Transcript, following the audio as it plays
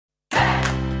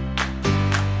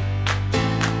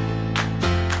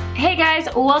Hey guys,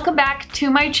 welcome back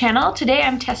to my channel. Today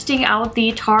I'm testing out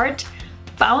the Tarte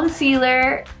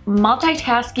Foundcealer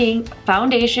Multitasking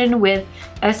Foundation with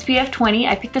SPF 20.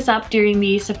 I picked this up during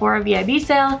the Sephora VIB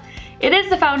sale. It is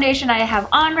the foundation I have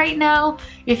on right now.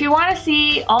 If you want to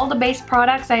see all the base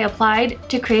products I applied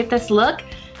to create this look,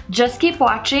 just keep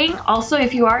watching. Also,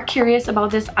 if you are curious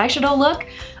about this eyeshadow look,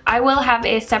 I will have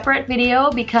a separate video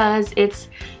because it's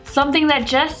something that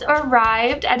just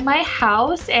arrived at my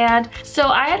house, and so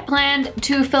I had planned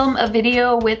to film a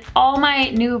video with all my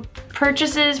new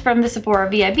purchases from the Sephora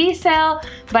VIB sale,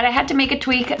 but I had to make a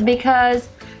tweak because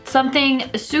something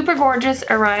super gorgeous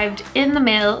arrived in the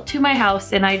mail to my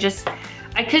house, and I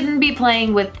couldn't be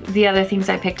playing with the other things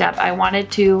I picked up. I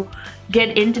wanted to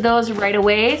get into those right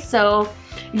away. So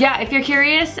yeah, if you're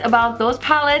curious about those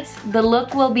palettes, the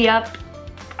look will be up.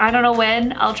 I don't know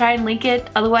when. I'll try and link it.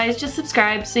 Otherwise, just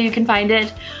subscribe so you can find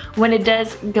it when it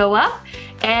does go up.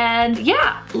 And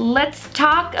yeah, let's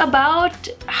talk about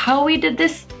how we did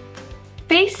this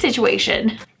face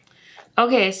situation.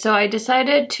 Okay, so I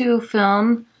decided to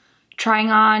film trying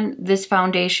on this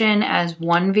foundation as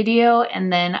one video,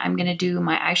 and then I'm gonna do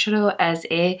my eyeshadow as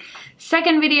a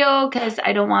second video because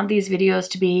I don't want these videos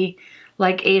to be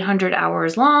like 800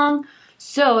 hours long.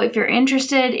 So if you're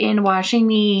interested in watching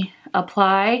me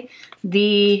apply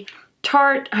the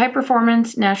Tarte High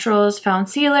Performance Naturals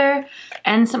Foundcealer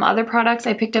and some other products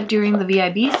I picked up during the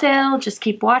VIB sale, just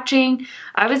keep watching.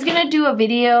 I was gonna do a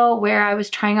video where I was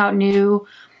trying out new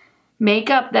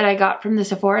makeup that I got from the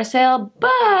Sephora sale,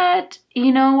 but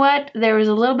you know what? There was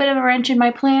a little bit of a wrench in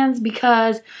my plans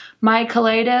because my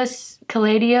Cosmetics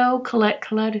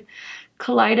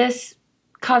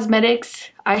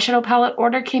eyeshadow palette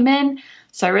order came in,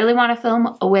 so I really want to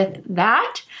film with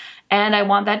that, and I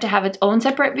want that to have its own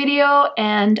separate video,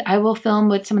 and I will film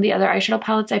with some of the other eyeshadow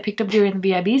palettes I picked up during the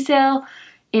VIB sale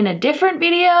in a different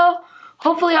video.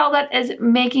 Hopefully all that is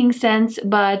making sense,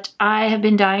 but I have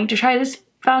been dying to try this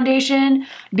foundation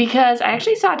because I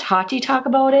actually saw Tati talk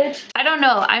about it. I don't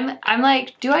know, I'm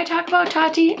like, do I talk about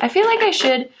Tati? I feel like I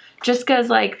should, just cause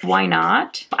like, why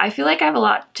not? I feel like I have a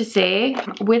lot to say.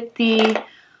 With the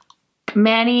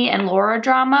Manny and Laura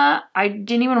drama, I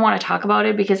didn't even want to talk about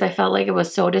it because I felt like it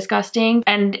was so disgusting.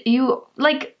 And we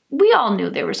all knew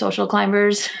they were social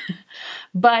climbers.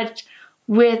 But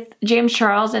with James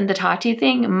Charles and the Tati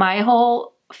thing, my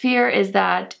whole fear is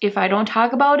that if I don't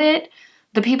talk about it,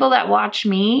 the people that watch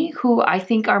me, who I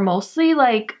think are mostly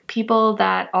like people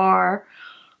that are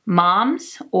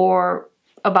moms or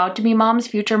about to be moms,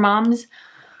 future moms,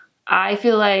 I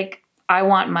feel like I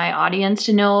want my audience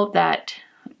to know that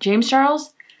James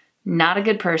Charles, not a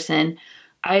good person.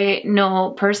 I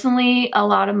know personally a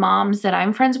lot of moms that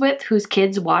I'm friends with whose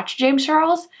kids watch James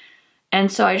Charles,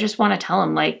 and so I just want to tell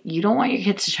them, like, you don't want your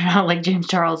kids to turn out like James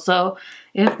Charles. So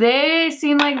if they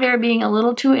seem like they're being a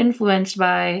little too influenced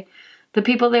by the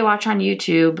people they watch on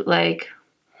YouTube, like,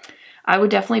 I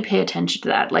would definitely pay attention to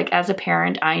that. Like, as a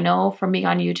parent, I know from being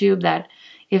on YouTube that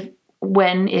if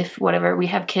whatever we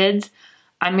have kids,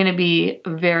 I'm gonna be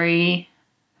very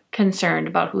concerned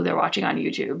about who they're watching on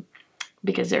YouTube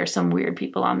because there are some weird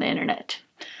people on the internet.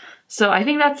 So I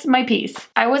think that's my piece.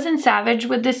 I wasn't savage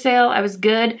with this sale. I was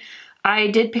good. I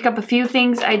did pick up a few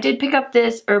things. I did pick up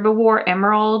this Herbivore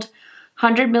Emerald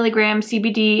 100 milligram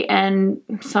CBD and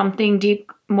something deep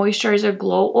moisturizer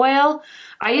glow oil.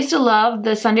 I used to love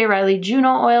the Sunday Riley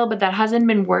Juno oil, but that hasn't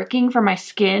been working for my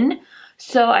skin.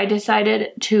 So I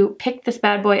decided to pick this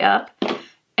bad boy up.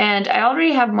 And I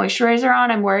already have moisturizer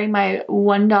on. I'm wearing my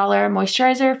 $1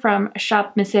 moisturizer from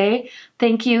Shop Missy.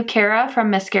 Thank you, Kara from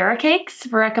Mascara Cakes,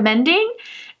 for recommending.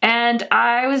 And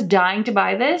I was dying to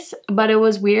buy this, but it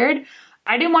was weird.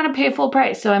 I didn't want to pay full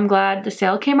price, so I'm glad the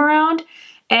sale came around.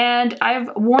 And I've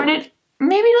worn it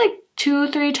maybe like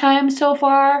 2-3 times so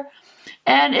far.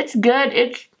 And it's good.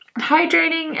 It's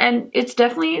hydrating and it's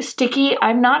definitely sticky.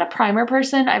 I'm not a primer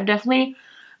person. I've definitely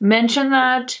mentioned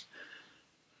that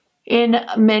in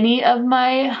many of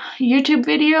my YouTube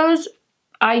videos.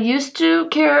 I used to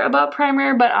care about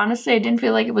primer, but honestly I didn't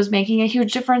feel like it was making a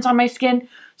huge difference on my skin,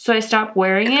 so I stopped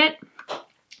wearing it.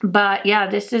 But yeah,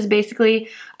 this is basically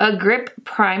a grip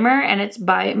primer and it's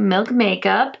by Milk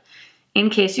Makeup. In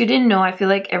case you didn't know, I feel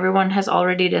like everyone has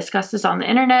already discussed this on the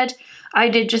internet. I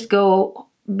did just go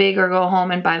big or go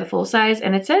home and buy the full size,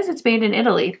 and it says it's made in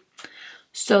Italy.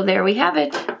 So there we have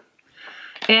it.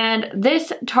 And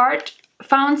this Tarte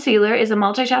Foundcealer is a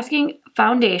multitasking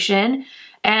foundation,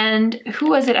 and who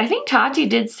was it? I think Tati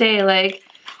did say, like,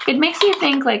 it makes you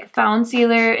think like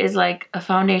Foundcealer is like a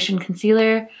foundation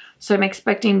concealer. so I'm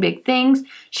expecting big things.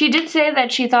 She did say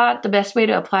that she thought the best way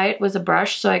to apply it was a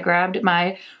brush, so I grabbed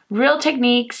my Real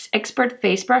Techniques Expert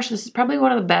Face Brush. This is probably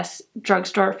one of the best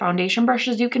drugstore foundation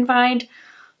brushes you can find.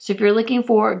 So if you're looking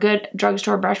for good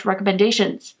drugstore brush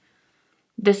recommendations,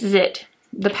 this is it.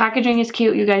 The packaging is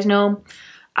cute. You guys know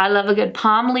I love a good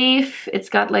palm leaf. It's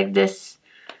got like this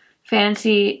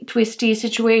fancy twisty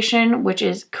situation, which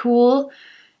is cool.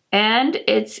 And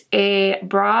it's a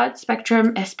broad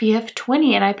spectrum SPF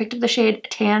 20, and I picked up the shade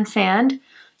Tan Sand.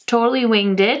 Totally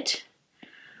winged it.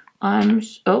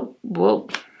 Oh, whoa.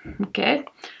 Okay.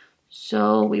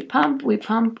 So we pump.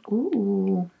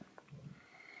 Ooh.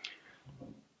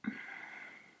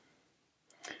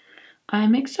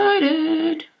 I'm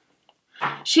excited.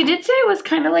 She did say it was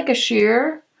kind of like a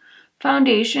sheer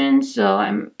foundation, so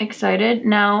I'm excited.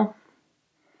 Now,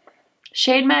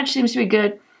 shade match seems to be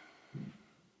good.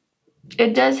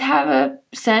 It does have a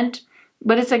scent,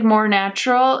 but it's like more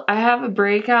natural. I have a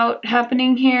breakout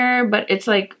happening here, but it's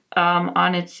like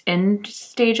on its end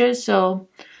stages, so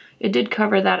it did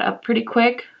cover that up pretty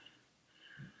quick.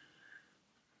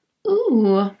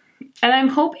 Ooh. And I'm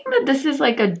hoping that this is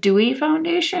like a dewy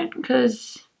foundation,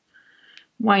 because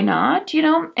why not, you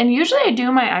know? And usually I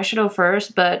do my eyeshadow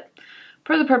first, but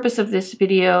for the purpose of this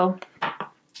video,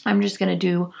 I'm just gonna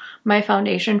do my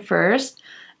foundation first.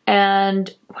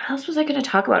 And what else was I gonna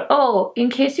talk about? Oh,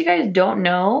 in case you guys don't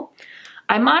know,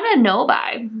 I'm on a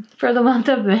no-buy for the month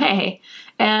of May.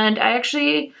 And I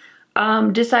actually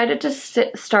decided to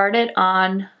start it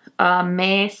on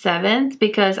May 7th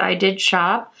because I did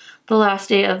shop the last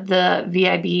day of the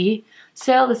VIB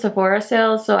sale, the Sephora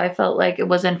sale, so I felt like it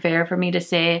wasn't fair for me to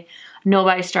say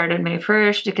no-buy started May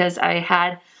 1st because I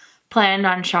had planned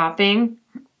on shopping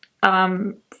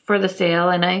for the sale,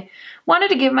 and I wanted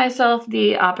to give myself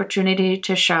the opportunity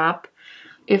to shop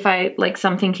if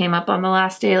something came up on the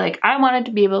last day. Like, I wanted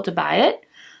to be able to buy it.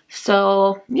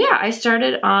 So yeah, I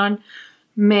started on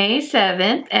May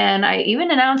 7th, and I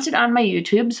even announced it on my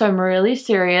YouTube, so I'm really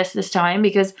serious this time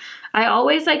because I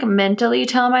always like mentally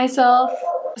tell myself.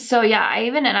 So yeah, I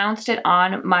even announced it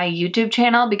on my YouTube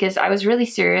channel because I was really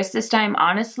serious this time.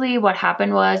 Honestly, what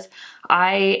happened was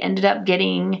I ended up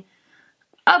getting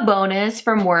a bonus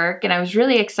from work and I was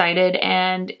really excited,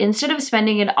 and instead of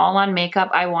spending it all on makeup,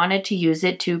 I wanted to use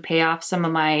it to pay off some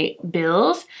of my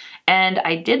bills, and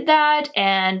I did that,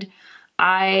 and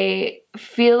I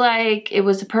feel like it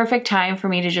was a perfect time for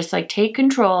me to just like take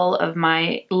control of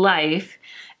my life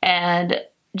and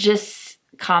just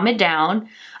calm it down.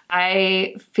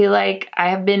 I feel like I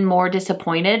have been more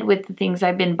disappointed with the things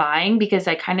I've been buying because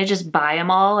I kind of just buy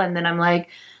them all, and then I'm like,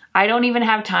 I don't even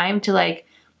have time to like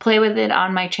play with it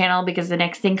on my channel because the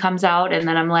next thing comes out, and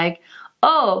then I'm like,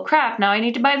 oh crap, now I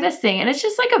need to buy this thing. And it's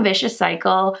just like a vicious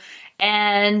cycle.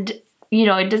 And you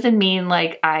know, it doesn't mean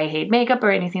like I hate makeup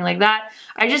or anything like that.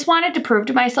 I just wanted to prove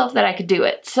to myself that I could do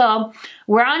it. So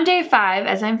we're on day 5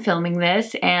 as I'm filming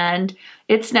this, and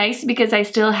it's nice because I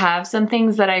still have some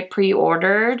things that I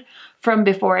pre-ordered from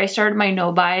before I started my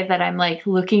no-buy that I'm like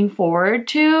looking forward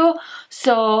to.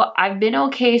 So I've been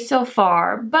okay so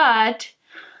far, but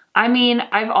I mean,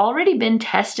 I've already been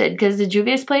tested because the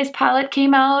Juvia's Place palette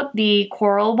came out, the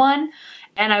coral one,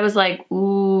 and I was like,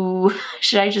 ooh,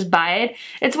 should I just buy it?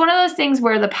 It's one of those things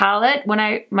where the palette,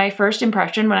 my first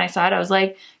impression when I saw it, I was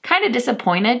like kind of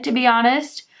disappointed, to be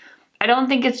honest. I don't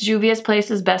think it's Juvia's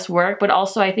Place's best work, but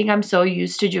also I think I'm so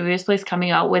used to Juvia's Place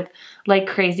coming out with like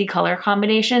crazy color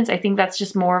combinations. I think that's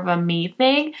just more of a me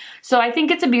thing. So I think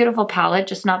it's a beautiful palette,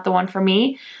 just not the one for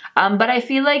me. But I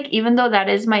feel like even though that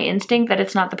is my instinct that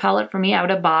it's not the palette for me, I would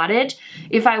have bought it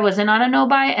if I wasn't on a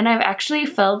no-buy. And I've actually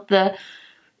felt the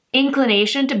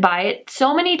inclination to buy it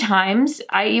so many times.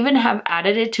 I even have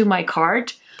added it to my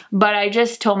cart, but I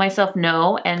just told myself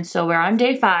no. And so we're on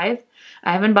day 5.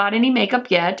 I haven't bought any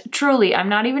makeup yet. Truly, I'm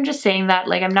not even just saying that.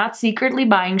 Like, I'm not secretly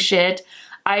buying shit.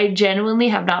 I genuinely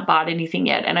have not bought anything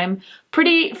yet, and I'm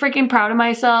pretty freaking proud of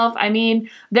myself. I mean,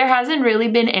 there hasn't really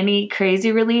been any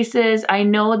crazy releases. I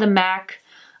know the MAC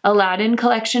Aladdin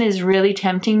collection is really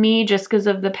tempting me just because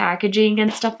of the packaging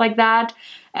and stuff like that,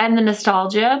 and the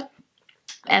nostalgia.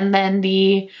 And then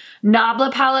the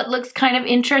Nabla palette looks kind of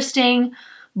interesting,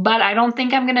 but I don't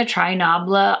think I'm gonna try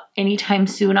Nabla anytime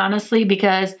soon, honestly,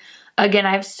 because again,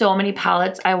 I have so many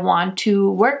palettes I want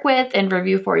to work with and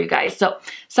review for you guys. So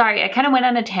sorry, I kind of went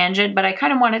on a tangent, but I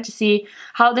kind of wanted to see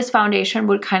how this foundation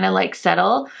would kind of like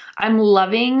settle. I'm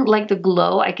loving like the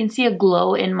glow. I can see a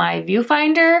glow in my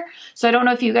viewfinder. So I don't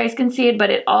know if you guys can see it, but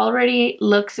it already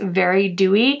looks very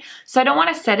dewy. So I don't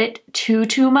want to set it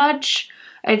too much.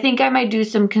 I think I might do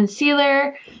some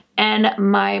concealer and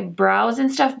my brows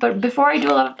and stuff. But before I do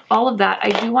all of that,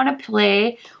 I do want to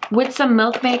play with some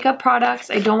Milk makeup products.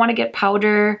 I don't want to get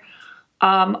powder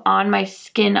on my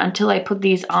skin until I put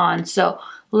these on. So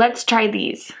let's try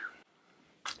these.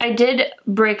 I did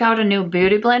break out a new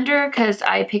beauty blender because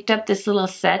I picked up this little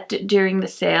set during the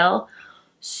sale.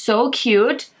 So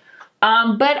cute.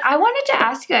 But I wanted to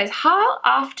ask you guys, how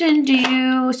often do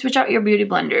you switch out your beauty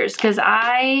blenders? Because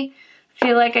I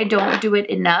feel like I don't do it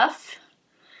enough.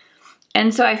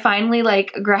 And so I finally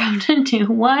like grabbed a new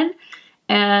one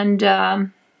and have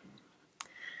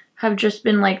just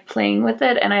been like playing with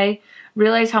it. And I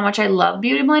realize how much I love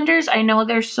beauty blenders. I know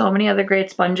there's so many other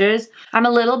great sponges. I'm a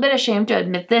little bit ashamed to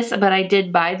admit this, but I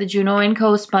did buy the Juno &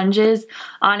 Co sponges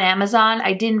on Amazon.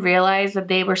 I didn't realize that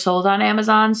they were sold on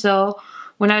Amazon. So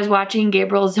when I was watching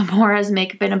Gabriel Zamora's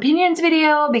Makeup and Opinions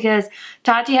video, because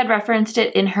Tati had referenced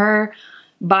it in her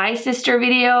Bye Sister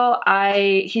video,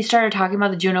 he started talking about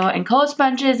the Juno & Co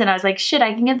sponges, and I was like, shit,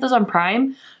 I can get those on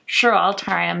Prime? Sure, I'll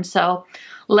try them. So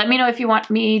let me know if you want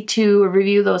me to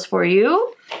review those for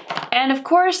you. And of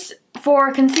course,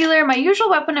 for concealer, my usual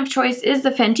weapon of choice is the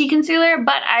Fenty concealer,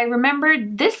 but I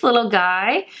remembered this little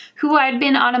guy who I'd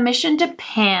been on a mission to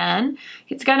pan.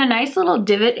 It's got a nice little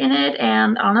divot in it,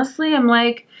 and honestly, I'm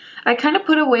like, I kind of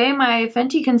put away my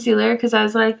Fenty concealer because I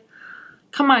was like,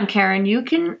 come on, Karen, you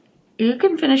can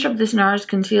finish up this NARS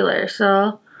concealer.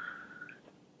 So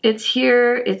it's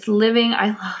here, it's living. I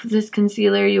love this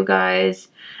concealer, you guys.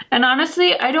 And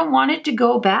honestly, I don't want it to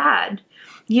go bad.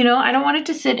 You know, I don't want it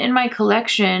to sit in my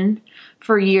collection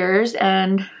for years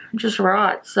and just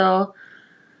rot. So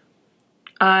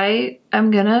I'm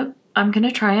gonna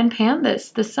try and pan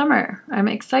this summer. I'm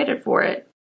excited for it.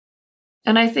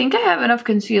 And I think I have enough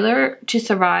concealer to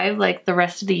survive like the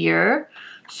rest of the year.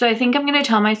 So I think I'm gonna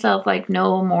tell myself like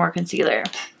no more concealer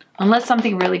unless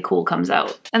something really cool comes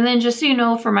out. And then just so you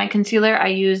know, for my concealer, I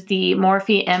use the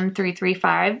Morphe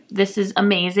M335. This is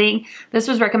amazing. This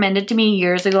was recommended to me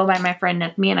years ago by my friend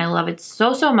Nethmi, and I love it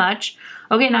so, so much.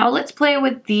 Okay, now let's play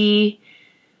with the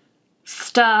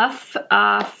stuff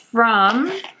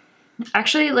from,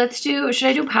 actually should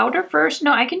I do powder first?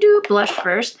 No, I can do blush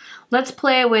first. Let's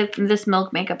play with this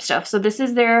Milk makeup stuff. So this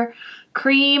is their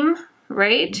cream,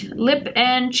 right? Lip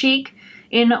and cheek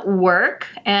in work,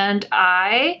 and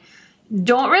I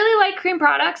don't really like cream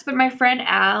products, but my friend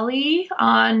Allie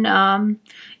on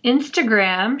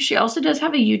Instagram, she also does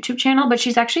have a YouTube channel, but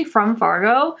she's actually from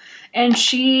Fargo, and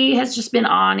she has just been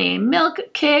on a Milk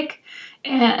kick,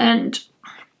 and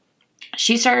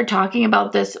she started talking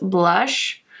about this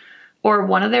blush, or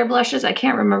one of their blushes. I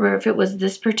can't remember if it was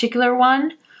this particular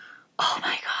one. Oh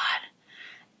my god.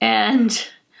 And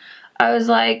I was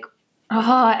like,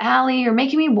 oh, Allie, you're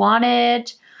making me want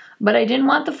it, but I didn't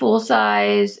want the full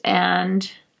size.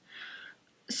 And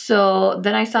so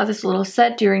then I saw this little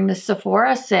set during the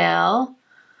Sephora sale,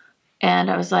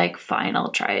 and I was like, fine,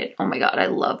 I'll try it. Oh my god, I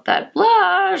love that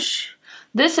blush.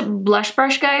 This blush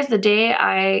brush, guys, the day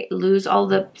I lose all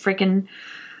the freaking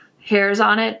hairs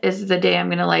on it is the day I'm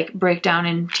gonna like break down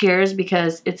in tears,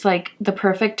 because it's like the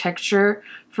perfect texture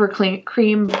for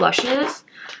cream blushes.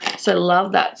 So I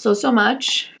love that so, so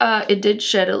much. It did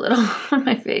shed a little on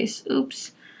my face.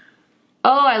 Oops.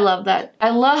 Oh, I love that. I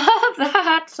love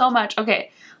that so much.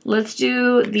 Okay, let's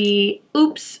do the,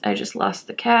 oops, I just lost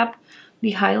the cap.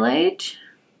 The highlight.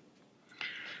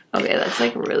 Okay, that's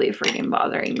like really freaking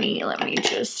bothering me. Let me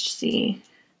just see.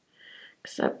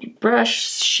 Because that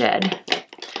brush shed.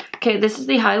 Okay, this is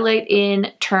the highlight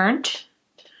in Turnt.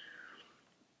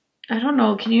 I don't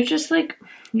know, can you just like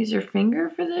use your finger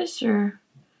for this, or?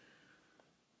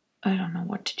 I don't know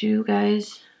what to do,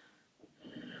 guys.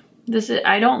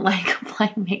 I don't like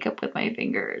applying makeup with my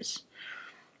fingers.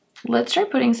 Let's try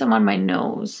putting some on my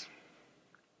nose.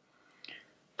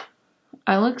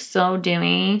 I look so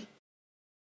dewy.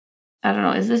 I don't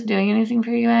know, is this doing anything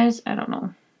for you guys? I don't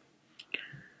know.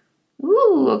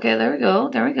 Ooh, okay, there we go,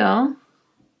 there we go.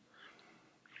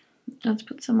 Let's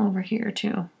put some over here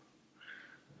too.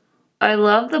 I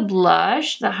love the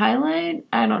blush, the highlight,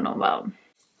 I don't know about.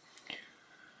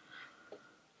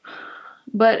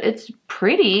 But it's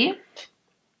pretty.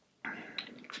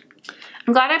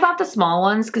 I'm glad I bought the small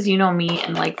ones, because you know me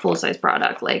and like full-size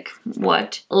product, like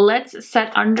what? Let's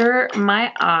set under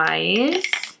my eyes.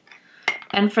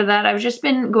 And for that, I've just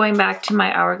been going back to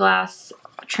my Hourglass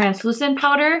translucent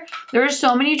powder. There are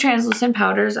so many translucent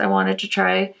powders I wanted to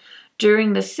try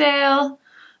during the sale,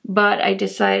 but I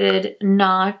decided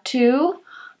not to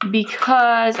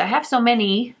because I have so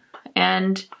many,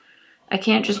 and I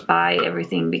can't just buy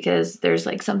everything because there's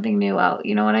like something new out,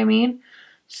 you know what I mean?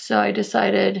 So I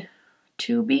decided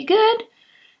to be good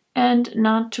and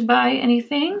not to buy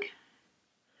anything.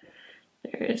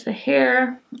 There is the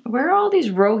hair. Where are all these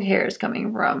rogue hairs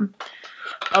coming from?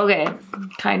 Okay,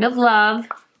 kind of love.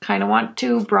 Kind of want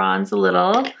to bronze a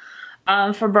little.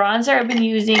 For bronzer, I've been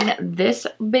using this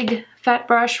big fat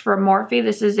brush from Morphe.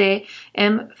 This is a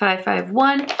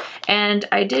M551. And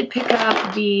I did pick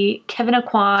up the Kevyn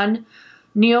Aucoin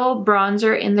Neo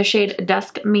Bronzer in the shade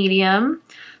Dusk Medium.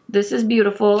 This is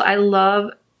beautiful. I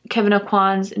love Kevyn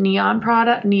Aucoin's Neo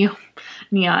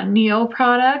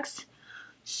products.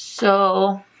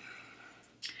 So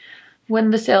when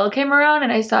the sale came around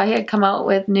and I saw he had come out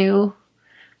with new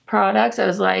products, I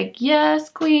was like, yes,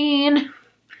 queen.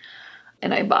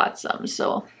 And I bought some.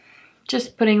 So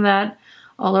just putting that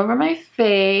all over my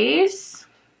face.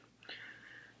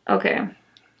 Okay.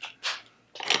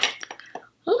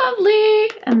 Lovely.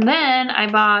 And then I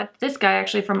bought this guy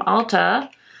actually from Ulta.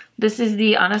 This is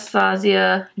the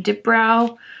Anastasia Dip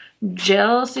Brow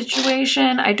Gel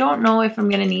situation. I don't know if I'm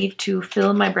going to need to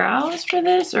fill my brows for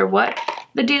this or what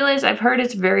the deal is. I've heard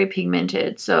it's very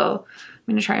pigmented, so I'm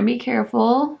going to try and be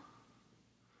careful.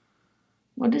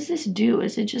 What does this do?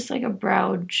 Is it just like a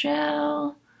brow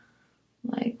gel?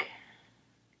 Like,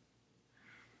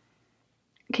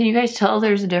 can you guys tell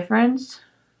there's a difference?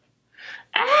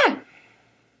 Ah!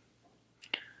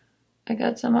 I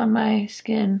got some on my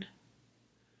skin.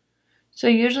 So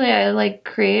usually I like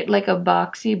create like a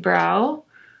boxy brow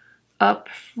up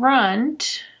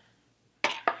front,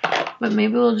 but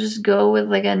maybe we'll just go with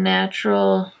like a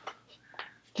natural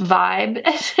vibe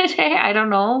today. I don't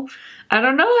know.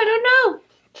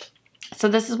 So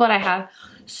this is what I have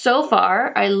so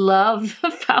far. I love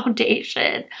the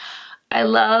foundation. I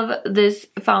love this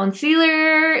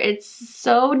Foundcealer. It's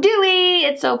so dewy.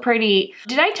 It's so pretty.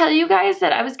 Did I tell you guys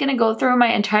that I was gonna go through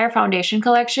my entire foundation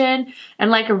collection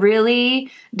and like really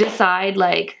decide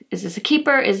like, is this a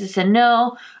keeper? Is this a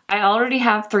no? I already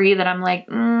have 3 that I'm like,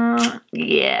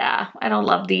 yeah, I don't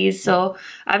love these. So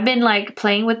I've been like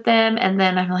playing with them and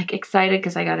then I'm like excited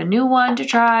because I got a new one to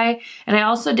try. And I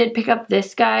also did pick up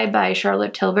this guy by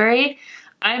Charlotte Tilbury.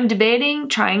 I'm debating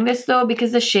trying this though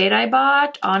because the shade I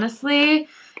bought, honestly,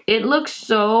 it looks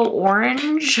so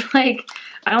orange. Like,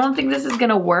 I don't think this is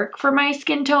gonna work for my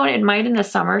skin tone. It might in the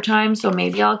summertime, so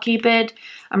maybe I'll keep it.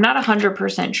 I'm not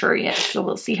 100% sure yet, so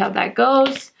we'll see how that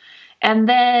goes. And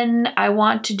then I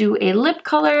want to do a lip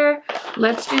color.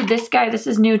 Let's do this guy. This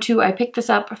is new too. I picked this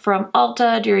up from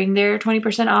Ulta during their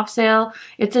 20% off sale.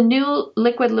 It's a new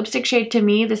liquid lipstick shade to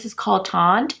me. This is called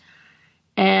Taunt.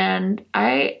 And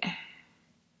I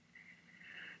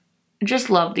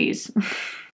just love these.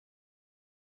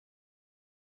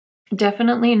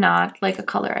 Definitely not like a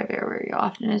color I wear very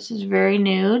often. This is very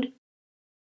nude.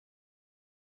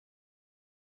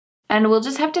 And we'll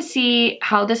just have to see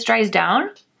how this dries down.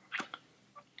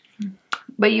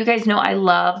 But you guys know I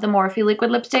love the Morphe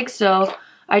liquid lipstick, so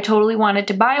I totally wanted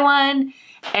to buy one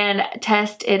and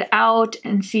test it out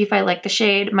and see if I like the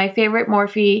shade. My favorite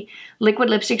Morphe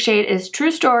liquid lipstick shade is True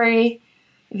Story.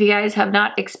 If you guys have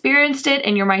not experienced it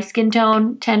and you're my skin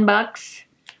tone, 10 bucks,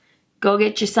 go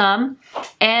get you some.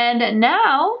 And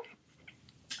now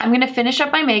I'm gonna finish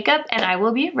up my makeup and I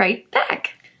will be right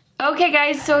back. Okay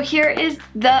guys, so here is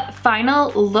the final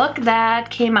look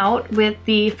that came out with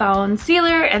the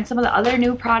Foundcealer and some of the other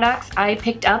new products I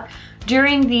picked up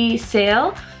during the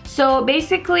sale. So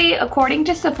basically, according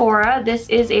to Sephora, this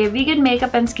is a vegan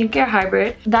makeup and skincare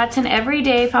hybrid that's an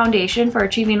everyday foundation for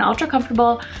achieving ultra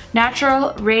comfortable,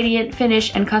 natural, radiant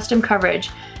finish and custom coverage.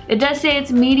 It does say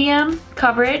it's medium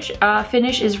coverage,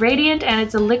 finish is radiant, and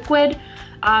it's a liquid.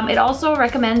 It also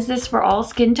recommends this for all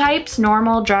skin types,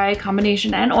 normal, dry,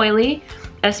 combination, and oily.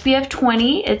 SPF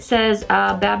 20, it says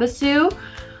Babasu,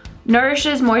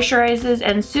 nourishes, moisturizes,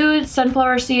 and soothes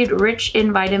sunflower seed, rich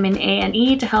in vitamin A and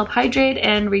E to help hydrate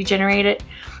and regenerate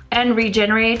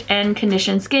and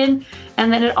condition skin.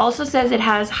 And then it also says it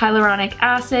has hyaluronic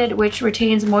acid, which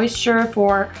retains moisture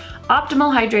for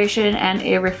optimal hydration and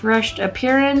a refreshed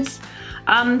appearance.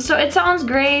 So it sounds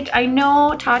great. I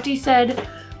know Tati said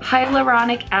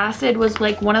hyaluronic acid was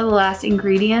like one of the last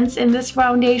ingredients in this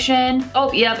foundation.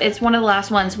 Oh, yep, it's one of the last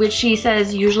ones, which she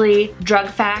says usually drug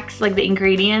facts, like the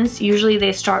ingredients, usually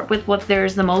they start with what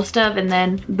there's the most of and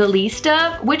then the least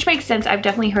of, which makes sense. I've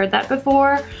definitely heard that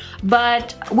before.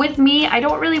 But with me, I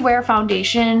don't really wear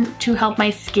foundation to help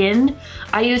my skin.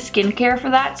 I use skincare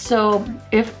for that. So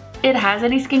if it has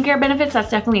any skincare benefits, that's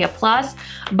definitely a plus.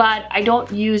 But I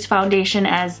don't use foundation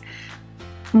as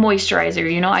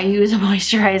moisturizer, you know, I use a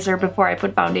moisturizer before I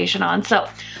put foundation on. So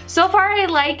far I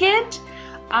like it.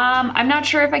 I'm not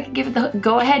sure if I can give it the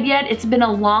go ahead yet. It's been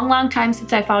a long time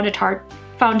since I found a Tarte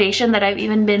foundation that I've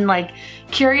even been like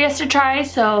curious to try,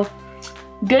 so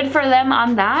good for them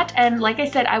on that. And like I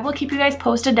said, I will keep you guys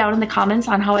posted down in the comments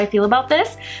on how I feel about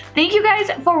this. Thank you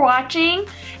guys for watching,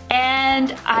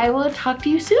 and I will talk to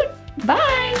you soon.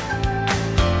 Bye!